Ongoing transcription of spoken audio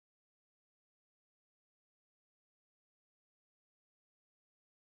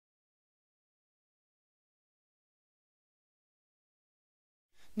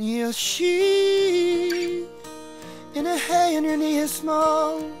nios she in a hay and your knee is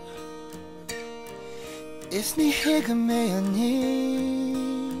small. Is ni higa me a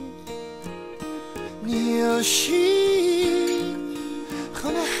nios she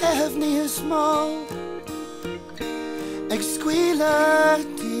gonna have ni a small exquila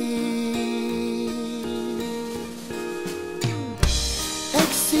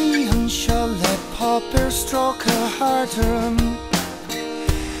exi hun shall let popper stroke a harder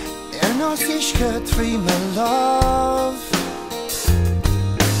nos ishka three my love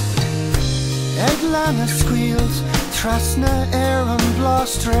Eglana squeals Trasna Aaron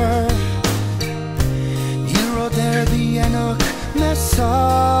Bluster Euro there the Enoch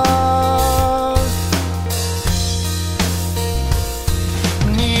Messar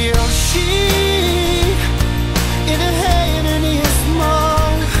Neil she in a hay and an is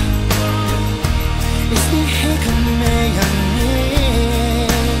small Is me hicken me and me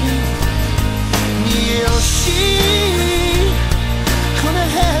she gonna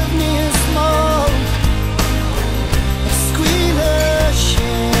have me a small squealer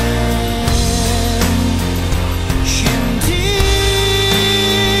shindy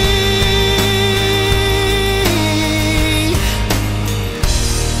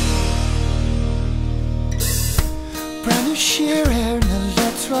brand new sheer air na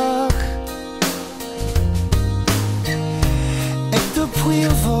let's rock at the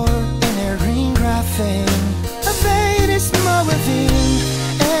wheel for in a ring graphing Moavin,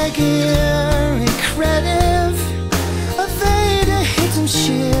 Eggy